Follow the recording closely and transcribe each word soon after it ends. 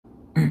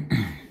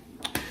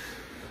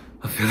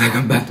I feel like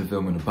I'm about to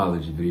film an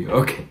apology video.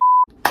 Okay.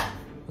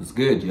 What's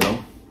good,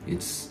 yo?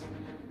 This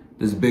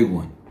is a big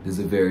one. This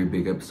is a very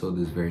big episode.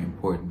 This is very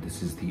important.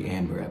 This is the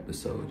Amber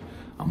episode.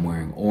 I'm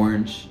wearing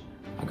orange.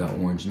 I got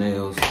orange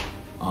nails.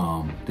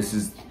 This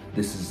is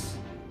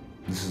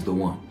the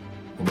one.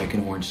 We're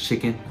making orange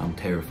chicken. I'm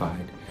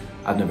terrified.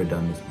 I've never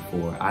done this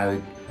before.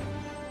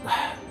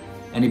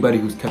 Anybody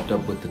who's kept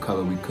up with the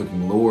Color We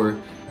Cooking lore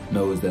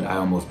knows that I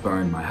almost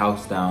burned my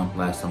house down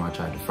last time I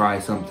tried to fry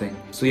something.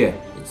 So yeah,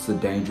 it's a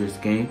dangerous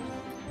game.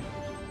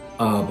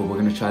 But we're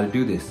gonna try to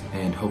do this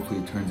and hopefully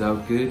it turns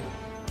out good.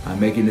 I'm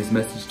making this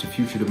message to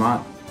future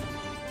Demont.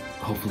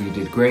 Hopefully you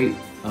did great.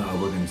 We're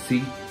gonna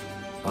see.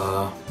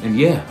 And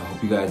yeah, I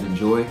hope you guys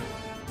enjoy.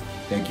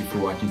 Thank you for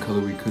watching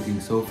Color We Cooking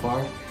so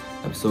far.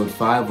 Episode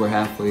 5, we're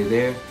halfway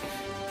there.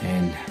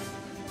 And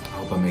I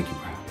hope I make you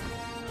proud.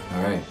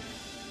 All right,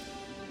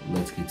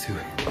 let's get to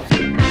it.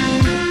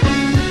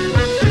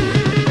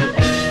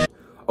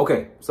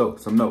 Okay, so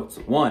some notes.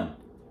 1,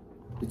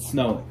 it's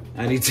snowing.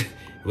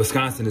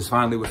 Wisconsin is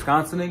finally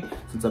Wisconsining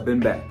since I've been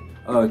back.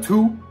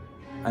 2,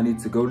 I need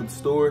to go to the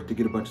store to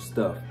get a bunch of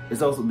stuff. This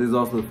is also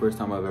the first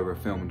time I've ever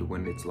filmed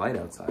when it's light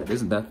outside.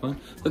 Isn't that fun?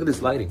 Look at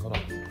this lighting, hold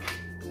on.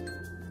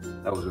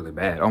 That was really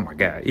bad. Oh my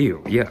God,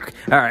 ew, yuck.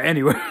 All right,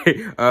 anyway,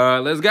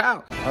 let's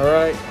go. All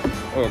right,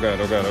 oh God,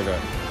 oh God, oh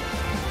God.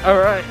 All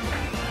right,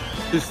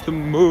 it's the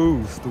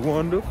most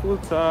wonderful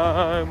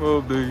time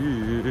of the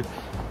year.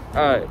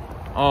 All right,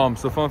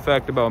 so fun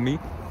fact about me,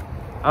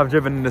 I've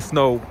driven in the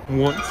snow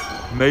once,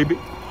 maybe,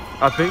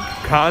 I think,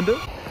 kinda.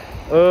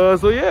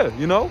 So yeah,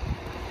 you know,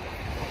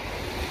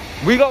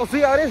 we gonna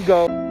see how this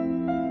goes.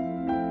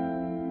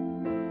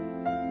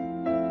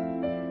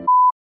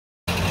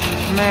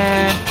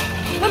 Man,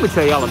 let me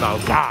tell y'all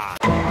about God.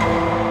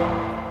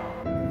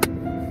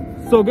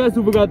 So guess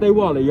who forgot their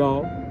wallet,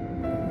 y'all?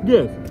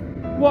 Guess.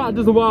 What?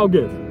 Just a wild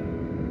guess.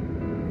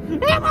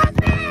 It was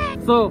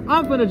me! So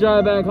I'm finna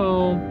drive back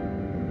home,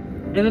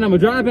 and then I'm gonna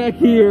drive back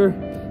here.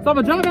 So I'm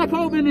gonna drive back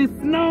home in this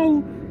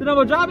snow, then I'm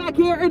gonna drive back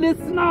here in this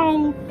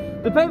snow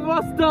to pay for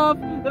my stuff,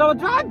 then I'm gonna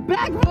drive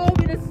back home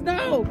in the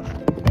snow.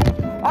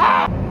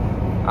 Ah!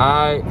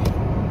 Alright,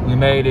 we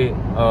made it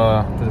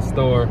to the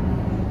store.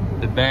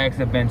 The bags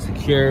have been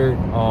secured.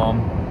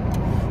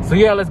 So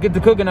yeah, let's get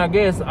to cooking, I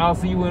guess. I'll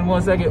see you in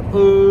 1 second.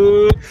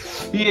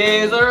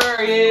 Yes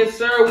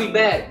sir, we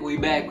back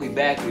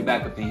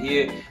up in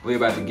here. We're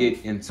about to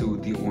get into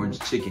the orange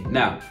chicken.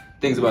 Now,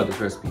 things about this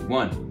recipe.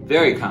 1,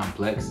 very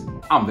complex.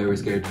 I'm very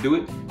scared to do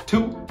it.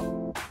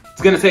 2,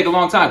 it's gonna take a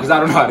long time because I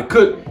don't know how to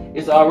cook.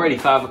 It's already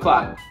 5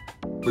 o'clock.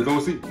 We're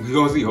gonna see.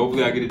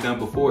 Hopefully I get it done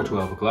before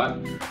 12 o'clock.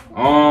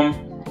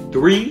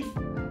 3,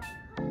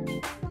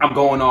 I'm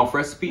going off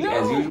recipe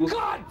as usual.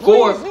 God,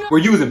 4, we're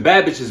using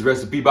Bad Bitch's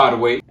recipe, by the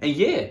way. And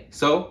yeah,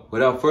 so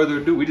without further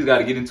ado, we just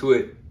gotta get into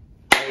it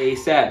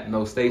ASAP.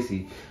 No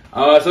Stacy.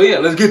 So yeah,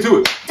 let's get to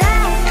it.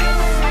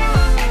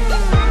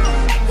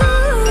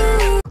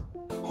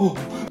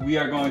 We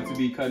are going to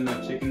be cutting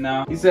up chicken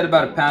now. He said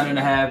about 1.5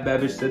 pounds,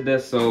 Bad Bitch said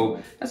that, so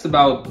that's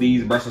about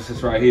these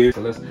Brussels right here. So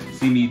let's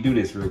see me do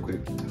this real quick.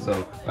 So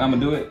what I'm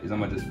gonna do it is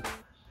I'm gonna just,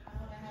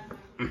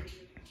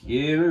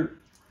 yeah,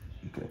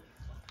 okay.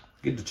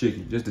 Get the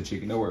chicken, just the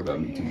chicken. Don't worry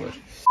about me too much.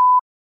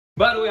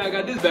 By the way, I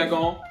got this back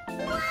on.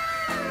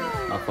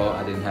 My fault,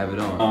 I didn't have it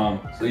on.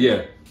 So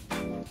yeah.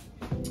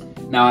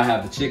 Now I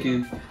have the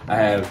chicken. I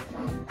have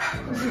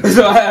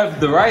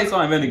the rice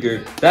wine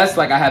vinegar. That's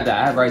like I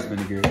have rice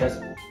vinegar.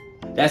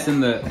 That's in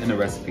the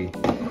recipe.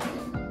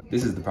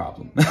 This is the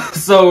problem.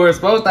 So we're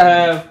supposed to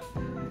have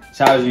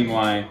Chaojing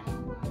wine.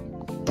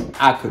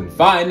 I couldn't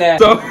find that.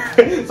 So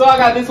I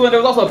got this one.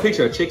 There was also a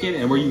picture of chicken,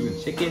 and we're using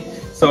chicken.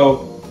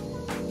 So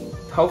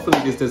hopefully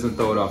this doesn't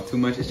throw it off too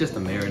much. It's just a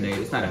marinade.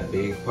 It's not a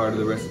big part of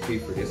the recipe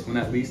for this one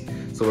at least.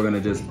 So we're gonna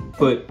just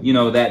put, you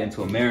know, that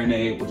into a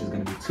marinade, which is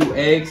gonna be 2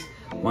 eggs,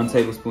 1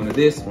 tablespoon of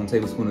this, 1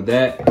 tablespoon of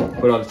that.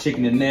 Put all the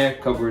chicken in there,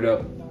 cover it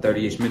up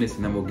 30-ish minutes,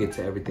 and then we'll get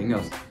to everything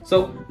else.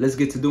 So let's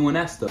get to doing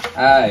that stuff.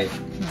 All right,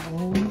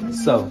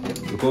 so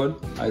record.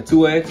 All right,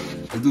 2 eggs.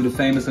 Let's do the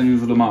famous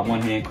unusual Demont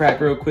 1-hand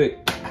crack real quick.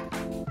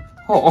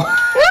 Oh.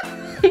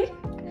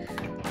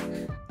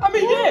 I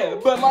mean, yeah,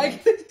 but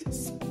like,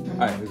 all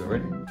right, here we go,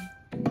 ready?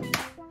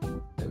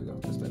 There we go,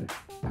 that's better.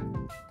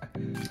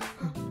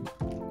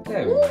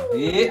 There we go,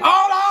 yeah,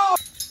 oh no!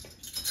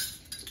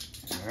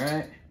 All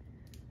right.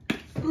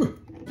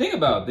 Thing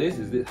about this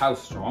is how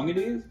strong it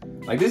is.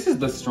 Like, this is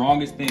the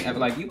strongest thing ever.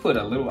 Like, I put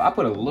a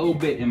little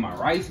bit in my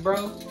rice,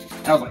 bro.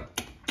 And I was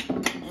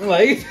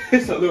like,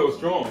 it's a little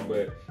strong,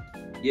 but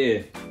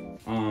yeah.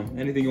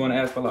 Anything you want to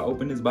ask while I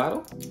open this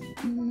bottle?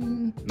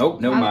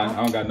 Nope, never mind.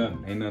 I don't got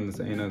nothing. Ain't nothing to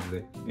say.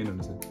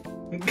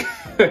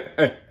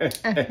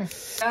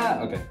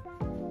 Okay.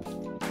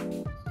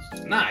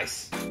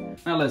 Nice.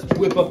 Now let's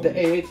whip up the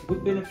eggs.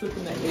 Whipping and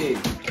flipping the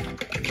eggs.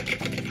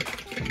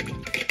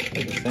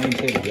 At the same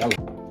table, y'all.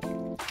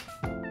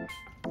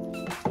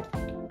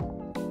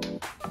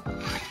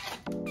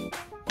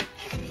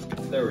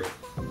 Stir it.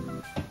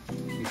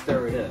 You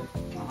stir it up.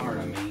 Hard,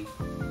 I mean.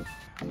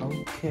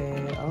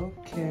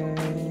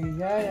 Okay.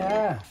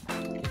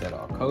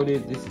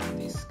 coated. This is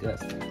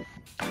disgusting.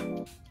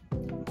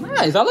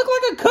 Nice, I look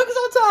like a cook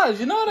sometimes,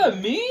 you know what I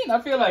mean? I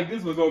feel like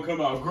this was gonna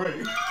come out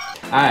great.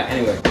 All right,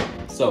 anyway,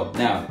 so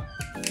now,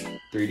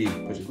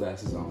 3D, put your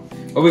glasses on.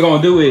 What we're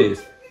gonna do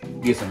is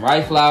get some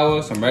rice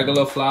flour, some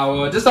regular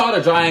flour, just all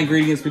the dry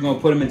ingredients. We're gonna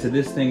put them into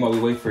this thing while we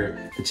wait for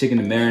the chicken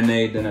to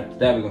marinate. Then after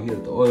that, we're gonna heat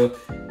up the oil.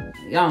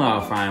 Y'all know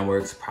how frying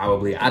works,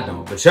 probably. I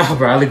don't, but y'all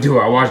probably do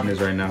while watching this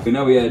right now. So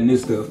now we adding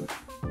this stuff.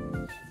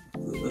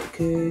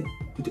 Okay.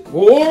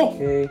 Oh!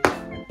 Okay,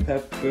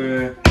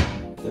 pepper.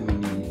 Then we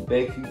need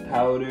baking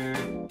powder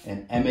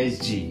and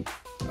MSG.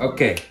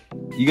 Okay,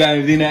 you got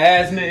anything to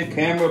ask me,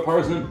 camera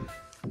person?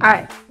 All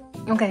right.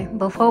 Okay,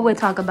 before we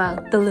talk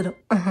about the little,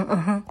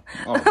 I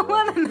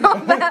want to know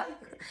about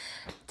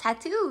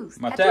tattoos.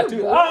 My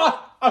tattoos.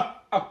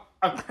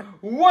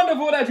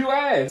 Wonderful that you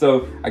asked.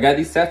 So I got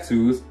these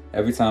tattoos.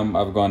 Every time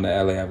I've gone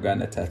to LA, I've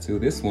gotten a tattoo.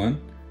 This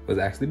one was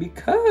actually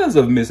because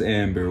of Miss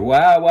Amber.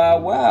 Wow, wow,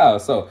 wow.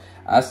 So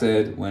I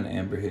said when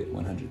Amber hit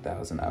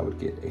 100,000, I would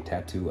get a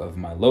tattoo of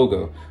my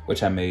logo,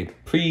 which I made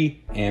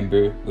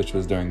pre-Amber, which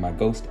was during my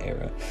Ghost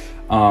era.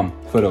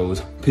 For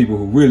those people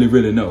who really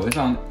know, it's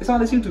on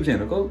this YouTube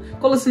channel.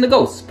 Go listen to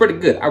Ghost. It's pretty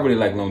good. I really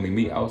like Lonely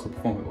Me. I also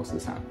perform it most of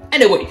the time.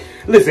 Anyway,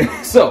 listen.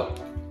 So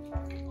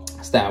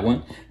that's that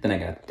one. Then I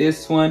got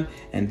this one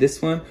and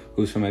this one,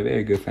 who's from a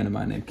very good friend of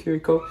mine named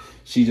Kiriko.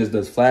 She just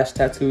does flash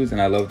tattoos,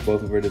 and I love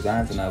both of her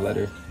designs, and I let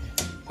her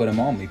put them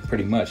on me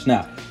pretty much.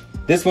 Now,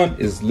 this one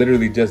is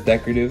literally just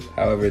decorative.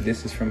 However,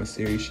 this is from a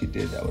series she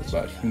did that was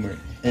about human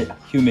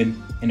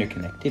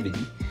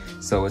interconnectivity.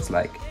 So it's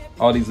like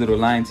all these little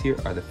lines here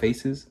are the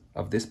faces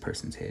of this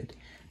person's head.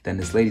 Then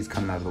this lady's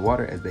coming out of the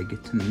water as they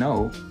get to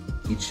know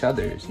each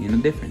other's,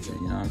 differences,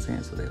 you know what I'm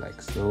saying? So they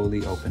like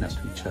slowly open up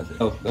to each other.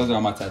 So those are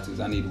all my tattoos.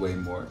 I need way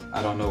more.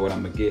 I don't know what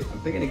I'm gonna get. I'm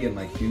thinking of getting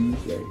like hues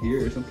right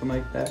here or something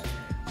like that.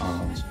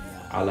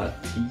 A la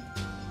T,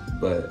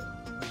 but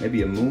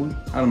maybe a moon.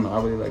 I don't know.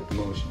 I really like the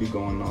moon. It should be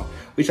going on.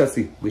 We shall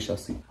see. We shall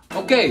see.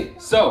 Okay,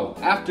 so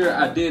after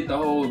I did the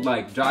whole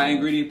like dry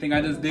ingredient thing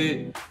I just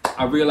did,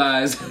 I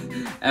realized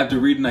after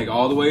reading like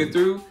all the way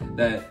through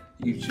that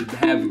you should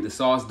have the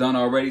sauce done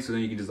already, so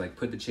then you can just like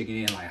put the chicken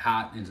in like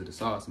hot into the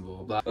sauce and blah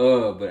blah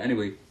blah. But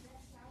anyway,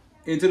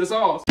 into the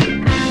sauce.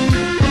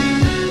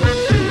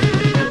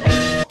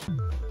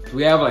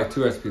 We have like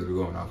 2 recipes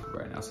we're going off of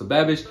right now. So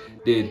Babish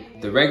did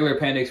the regular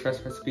Panda Express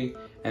recipe,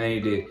 and then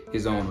he did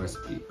his own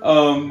recipe.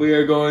 We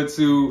are going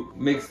to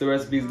mix the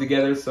recipes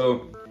together.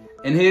 So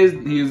in his,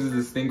 he uses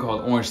this thing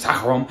called orange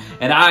sacrum,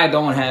 and I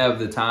don't have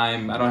the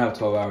time. I don't have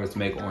 12 hours to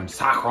make orange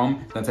sacrum.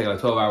 It's gonna take like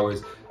 12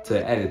 hours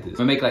to edit this. I'm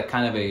gonna make like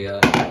kind of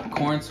a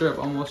corn syrup,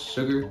 almost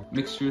sugar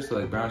mixture. So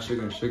like brown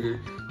sugar and sugar,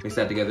 mix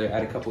that together,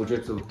 add a couple of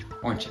drips of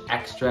orange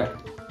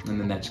extract, and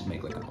then that should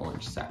make like an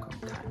orange sacrum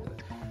kind of.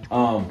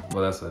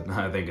 Well, that's what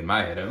I think in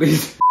my head at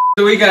least.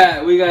 So we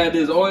got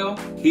this oil,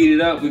 heat it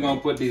up. We're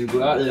gonna put this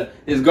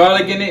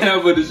garlic in it,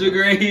 put the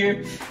sugar in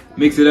here,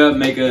 mix it up,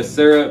 make a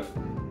syrup,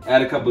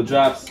 add a couple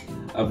drops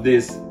of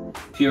this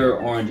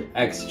pure orange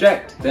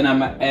extract. Then I'm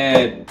gonna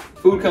add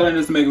food coloring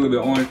just to make it a little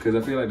bit orange, because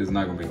I feel like this is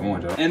not gonna be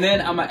orange. And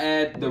then I'm gonna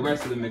add the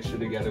rest of the mixture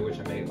together, which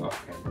I made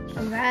off camera.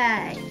 All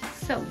right,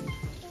 so.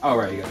 All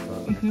right, you got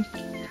it.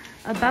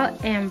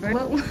 About Amber,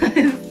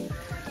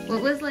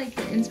 what was like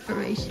the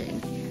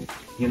inspiration?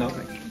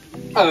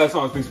 That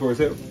song speaks for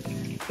itself.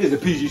 It's a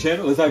PG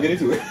channel. Let's not get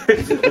into it.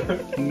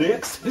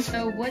 Next.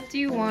 So what do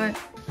you want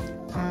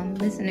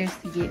listeners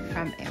to get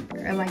from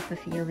Amber? I like the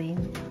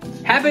feeling.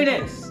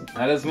 Happiness.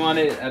 I just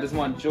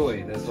want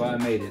joy. That's why I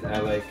made it.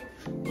 I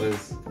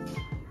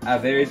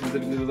very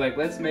specifically was like,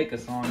 let's make a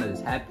song that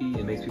is happy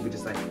and makes people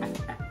just like,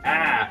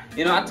 ah.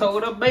 I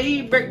told a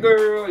baby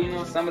girl,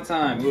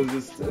 summertime. It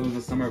was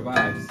a summer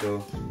vibe.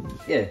 So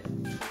yeah,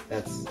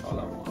 that's all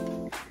I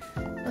want.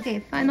 Okay,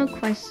 final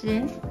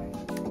question.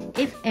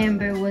 If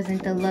Amber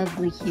wasn't the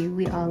lovely hue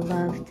we all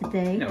love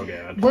today, oh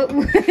God, what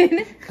would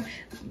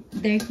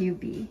their hue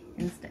be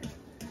instead?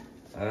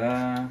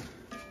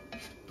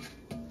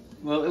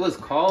 Well, it was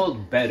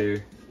called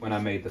Better when I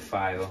made the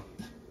file.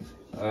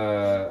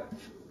 I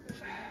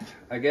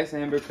guess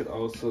Amber could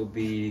also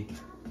be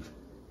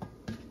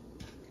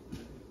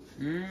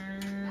I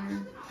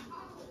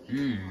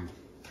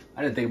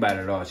didn't think about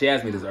it at all. She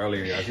asked me this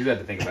earlier, y'all. She had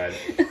to think about it.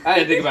 I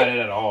didn't think about it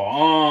at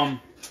all.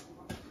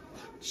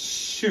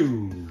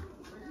 Shoo.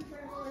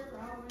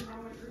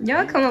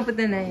 Y'all come up with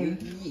a name.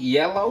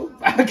 Yellow?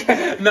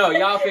 Okay. No,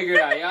 y'all figure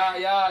it out.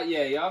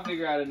 Y'all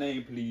figure out a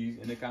name, please,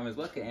 in the comments.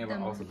 What could Amber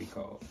also be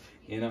called?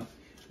 Yeah.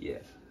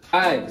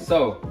 Alright,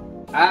 so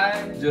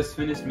I just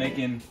finished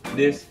making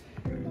this.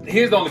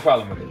 Here's the only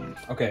problem with it.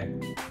 Okay,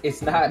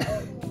 it's not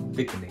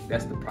thickening.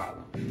 That's the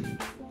problem.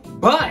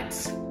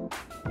 But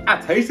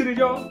I tasted it,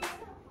 y'all.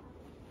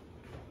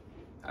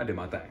 I did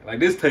my thing. Like,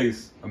 this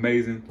tastes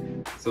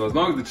amazing. So as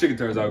long as the chicken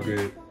turns out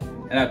good,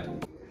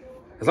 and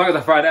as long as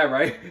I fry that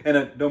right, and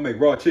I don't make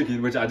raw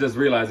chicken, which I just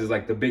realized is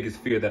like the biggest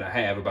fear that I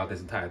have about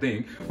this entire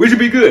thing, we should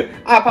be good.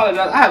 I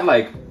apologize. I have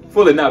like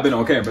fully not been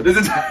on camera this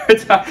entire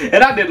time,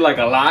 and I did like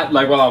a lot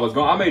like while I was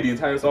gone. I made the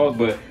entire sauce,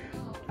 but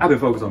I've been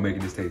focused on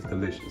making this taste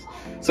delicious.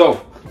 So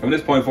from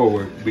this point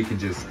forward, we can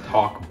just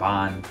talk,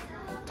 bond,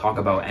 talk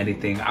about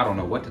anything. I don't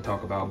know what to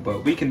talk about,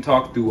 but we can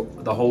talk through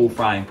the whole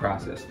frying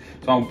process.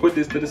 So I'm gonna put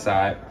this to the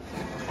side,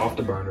 off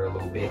the burner a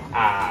little bit.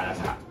 Ah, that's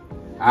hot.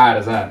 Ah,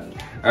 that's hot.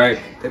 All right,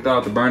 take that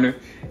off the burner,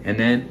 and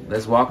then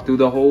let's walk through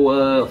the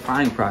whole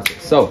frying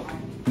process. So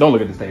don't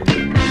look at this table.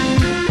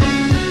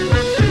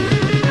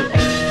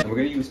 And we're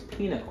gonna use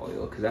peanut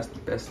oil because that's the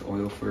best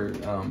oil for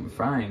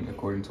frying,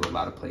 according to a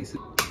lot of places.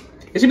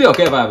 It should be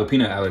okay if I have a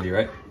peanut allergy,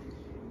 right?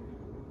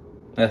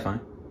 That's fine.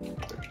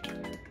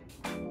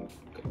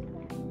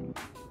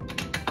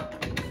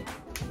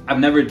 I've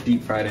never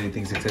deep fried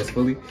anything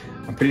successfully.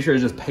 I'm pretty sure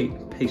it's just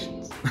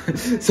patience.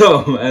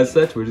 So as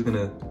such, we're just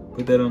gonna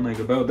put that on like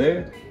about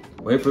there.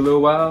 Wait for a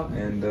little while,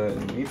 and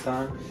in the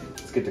meantime,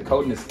 let's get to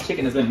coating this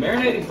chicken. Has been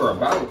marinating for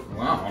about,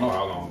 well, I don't know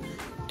how long.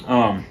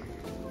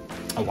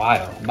 A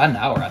while, about an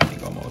hour, I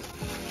think almost.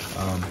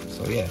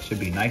 So yeah, it should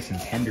be nice and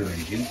tender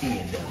and juicy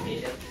and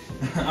yeah.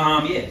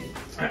 Yeah.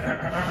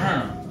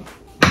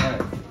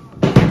 Alright.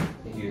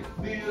 Here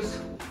is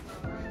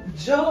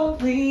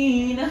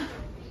Jolene.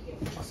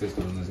 My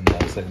sister was listening to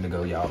that a second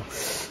ago, y'all.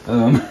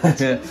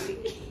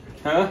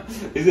 Huh?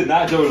 Is it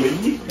not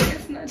Jolie?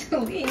 It's not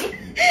Jolie.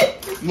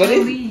 What Jolie.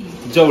 is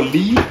it?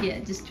 Jolie? Yeah,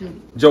 just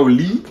Jolie.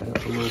 Jolie?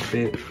 A little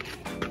bit.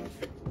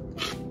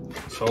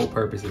 Sole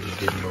purpose is just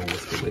getting a little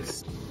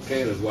whiskerless.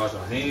 Okay, let's wash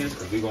our hands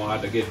because we're gonna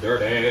have to get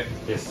dirty.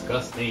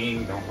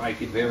 Disgusting. Don't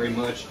like it very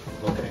much.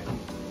 Okay.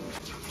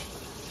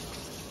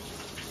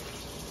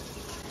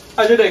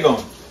 How's your day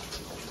going?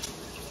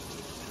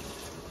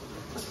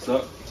 What's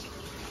up?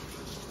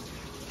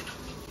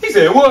 He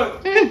said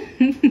what?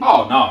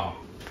 Oh no.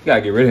 You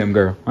gotta get rid of him,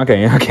 girl. I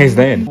can't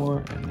stand.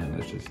 More, and then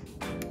let's just.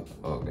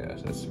 Oh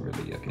gosh, that's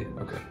really yucky.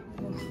 Okay.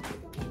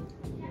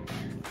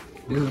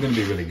 This is gonna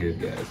be really good,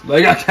 guys.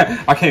 Like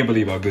I can't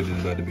believe how good this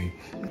is about to be.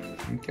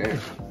 Okay.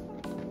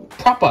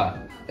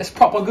 Proper. It's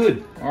proper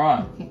good. All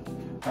right.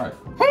 All right.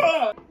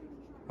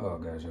 Oh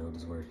gosh, I hope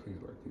this works. Please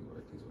work. Please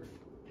work.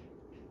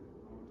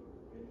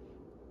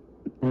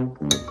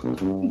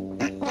 Please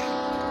work.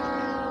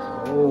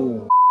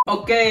 Oh.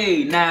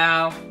 Okay,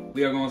 now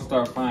we are gonna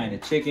start frying the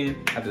chicken.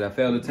 After that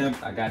failed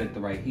attempt, I got it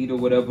the right heat or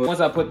whatever. Once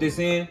I put this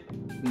in,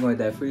 we're going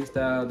to that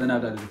freestyle. Then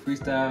after I do the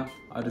freestyle,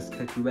 I'll just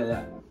check you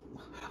back.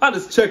 I'll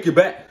just check you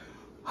back.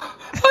 I'll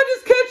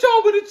just catch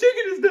on when the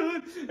chicken is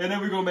done. And then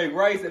we're gonna make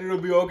rice and it'll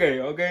be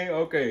okay,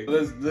 okay.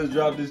 Let's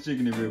drop this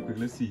chicken in real quick.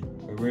 Let's see.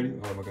 Are we ready?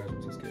 Oh my gosh,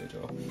 I'm so scared,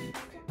 y'all. Okay.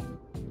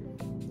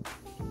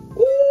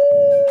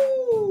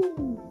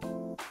 Ooh.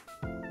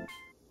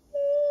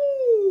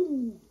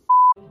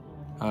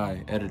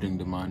 Hi, editing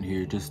Demont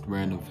here. Just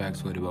random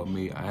factoid about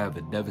me. I have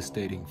a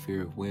devastating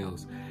fear of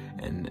whales,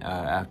 and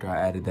after I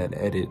added that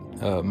edit,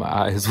 my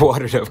eyes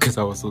watered up because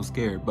I was so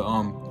scared. But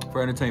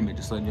for entertainment,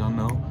 just letting y'all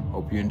know.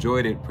 Hope you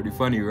enjoyed it. Pretty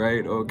funny,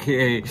 right?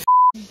 Okay.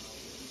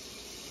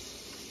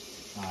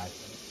 Alright.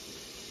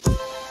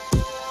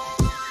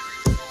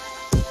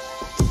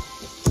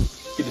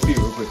 Get the feet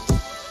real quick.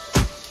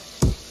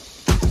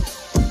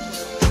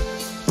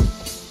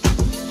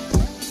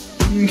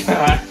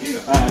 Alright.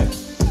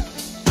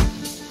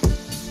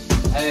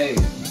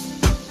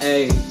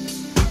 Hey,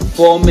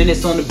 4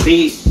 minutes on the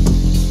beat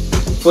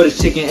for the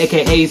chicken,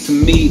 aka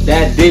some meat.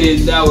 That did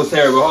it. That was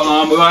terrible. Hold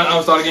on,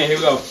 I'm start again. Here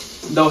we go.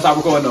 Don't stop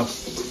recording though.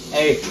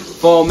 Hey,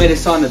 4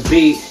 minutes on the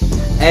beat.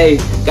 Hey,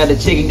 got the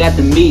chicken, got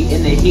the meat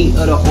in the heat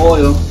of the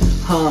oil,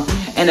 huh?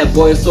 And that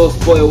boy is so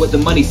spoiled with the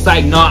money.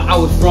 Psych, nah, I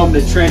was from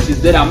the trenches.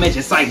 Did I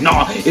mention psych?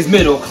 Nah, it's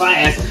middle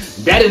class.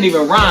 That didn't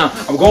even rhyme.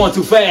 I'm going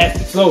too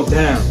fast. Slow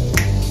down.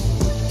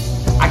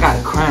 I got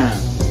a crown.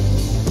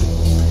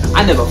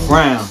 I never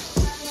frown.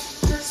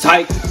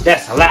 Psych,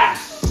 that's a lie.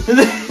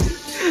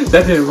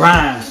 That didn't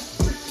rhyme.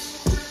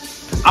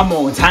 I'm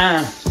on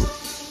time.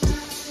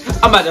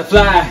 I'm about to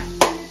fly.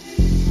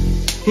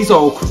 He's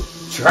so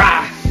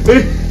dry.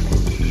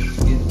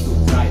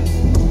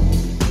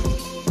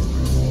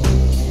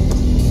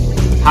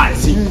 Hot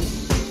seat.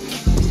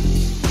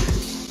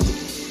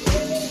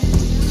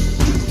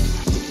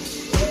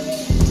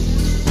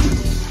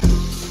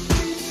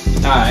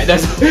 Alright,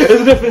 that's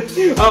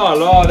different. Oh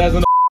Lord, that's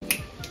enough.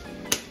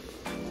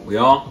 We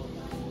all?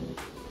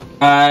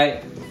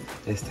 Alright,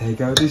 let's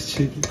take out this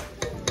chicken.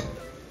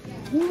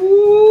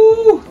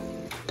 Woo!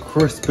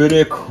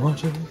 Crispy,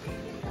 crunchy.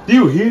 Do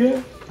you hear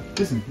that?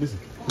 Listen to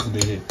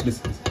it.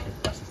 Listen.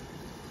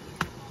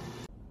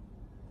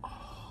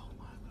 Oh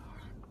my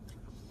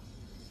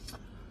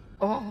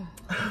God. Oh.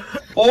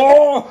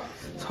 Oh!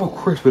 So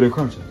crispy and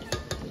crunchy.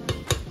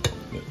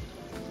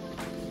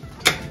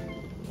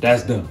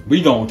 That's done.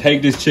 We gonna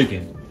take this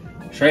chicken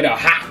straight out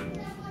hot.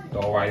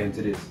 Go right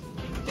into this.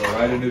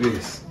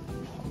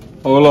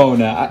 Hold on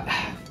now.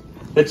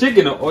 The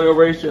chicken to oil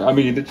ratio,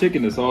 the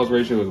chicken to sauce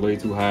ratio is way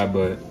too high,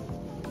 but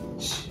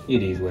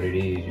it is what it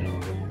is, you know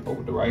what I'm saying?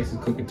 Oh, the rice is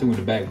cooking too in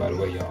the back, by the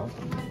way, y'all.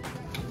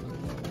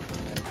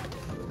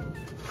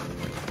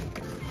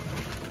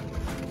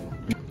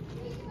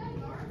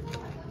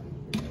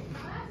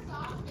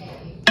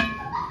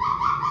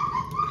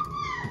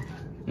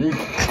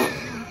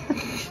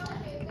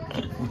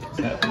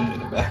 happening in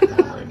the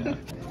background right now.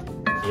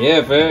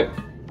 Yeah, fat.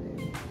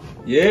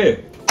 Yeah.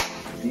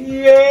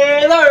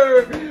 Yeah,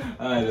 sir.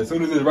 Alright, as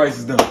soon as this rice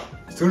is done.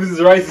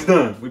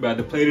 We about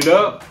to plate it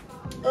up.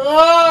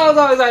 Oh, I'm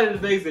so excited to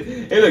taste it.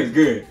 It looks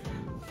good.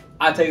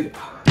 I taste it.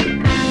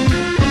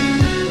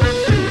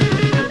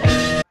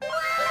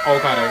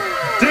 Okay.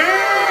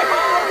 Damn!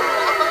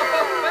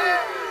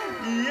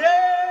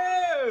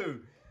 Yeah!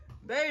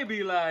 They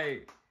be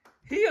like,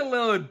 he a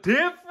little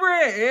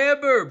different,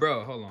 Amber.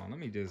 Bro, hold on. Let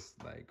me just,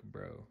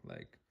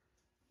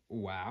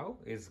 wow.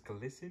 It's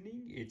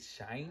glistening. It's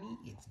shiny.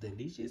 It's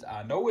delicious.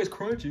 I know it's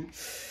crunchy.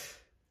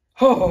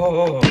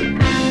 Oh. Okay,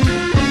 ready?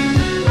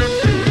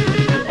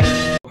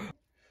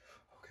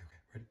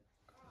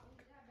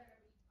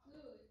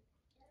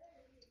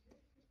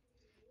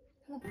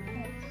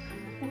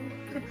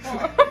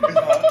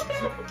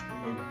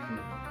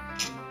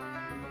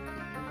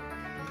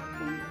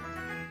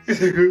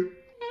 Is it good?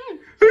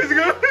 Is it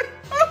good?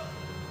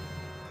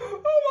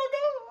 Oh my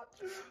god!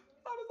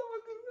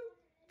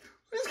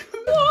 It's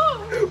good.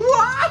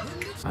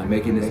 I'm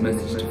making this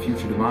message to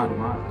future Demont.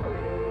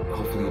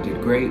 Hopefully you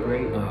did great.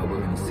 We're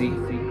gonna see. I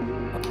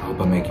hope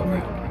I make it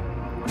right.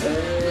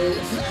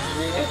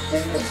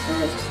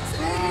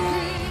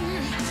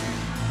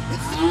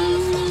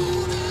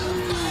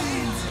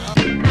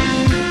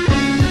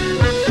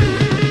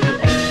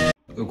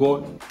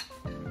 Record.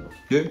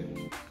 Yeah.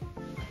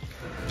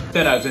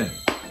 10 out of 10.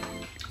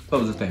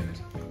 Closing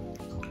statements.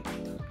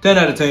 10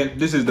 out of 10.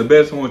 This is the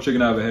best orange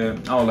chicken I've ever had.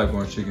 I don't like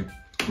orange chicken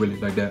really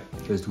like that.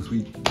 It's too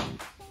sweet.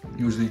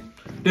 Usually,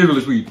 it's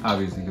really sweet,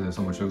 obviously, because there's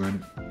so much sugar in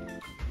it.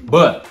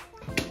 But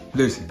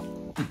listen,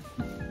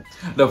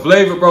 the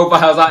flavor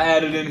profiles I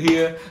added in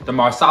here, the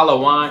Marsala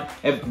wine.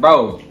 If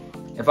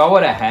I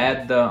would have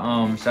had the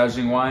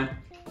Shaoxing wine,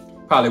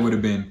 probably would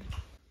have been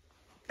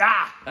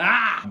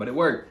but it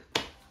worked.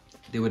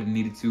 Did what it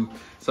needed to.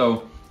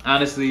 So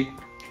honestly,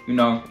 you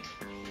know,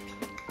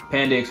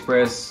 Panda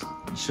Express,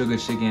 sugar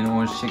chicken,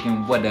 orange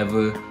chicken,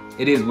 whatever.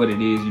 It is what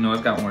it is. You know,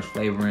 it's got orange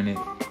flavor in it.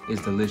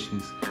 It's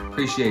delicious.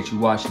 Appreciate you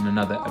watching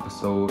another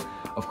episode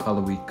of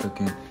Color Week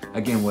Cooking.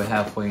 Again, we're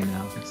halfway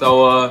now.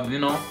 So, you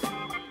know,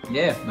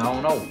 yeah, I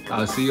don't know.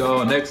 I'll see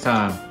y'all next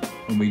time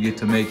when we get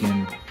to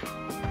making,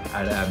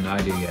 I have no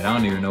idea yet. I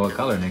don't even know what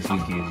color next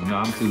week is. You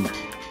know,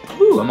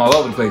 I'm all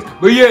over the place.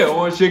 But yeah,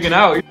 orange chicken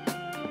out.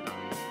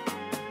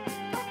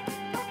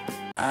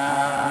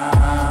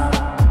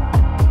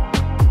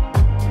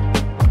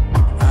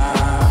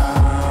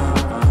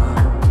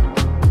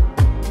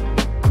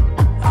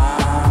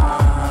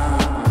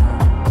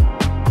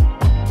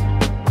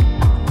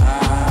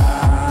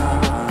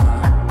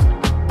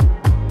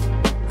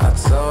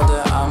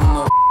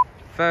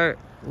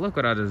 Look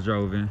what I just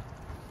drove in.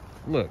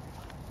 Look.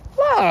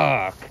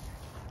 Bruh,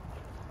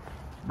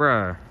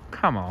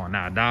 come on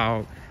now,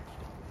 dog.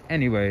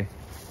 Anyway,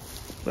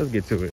 let's get to it.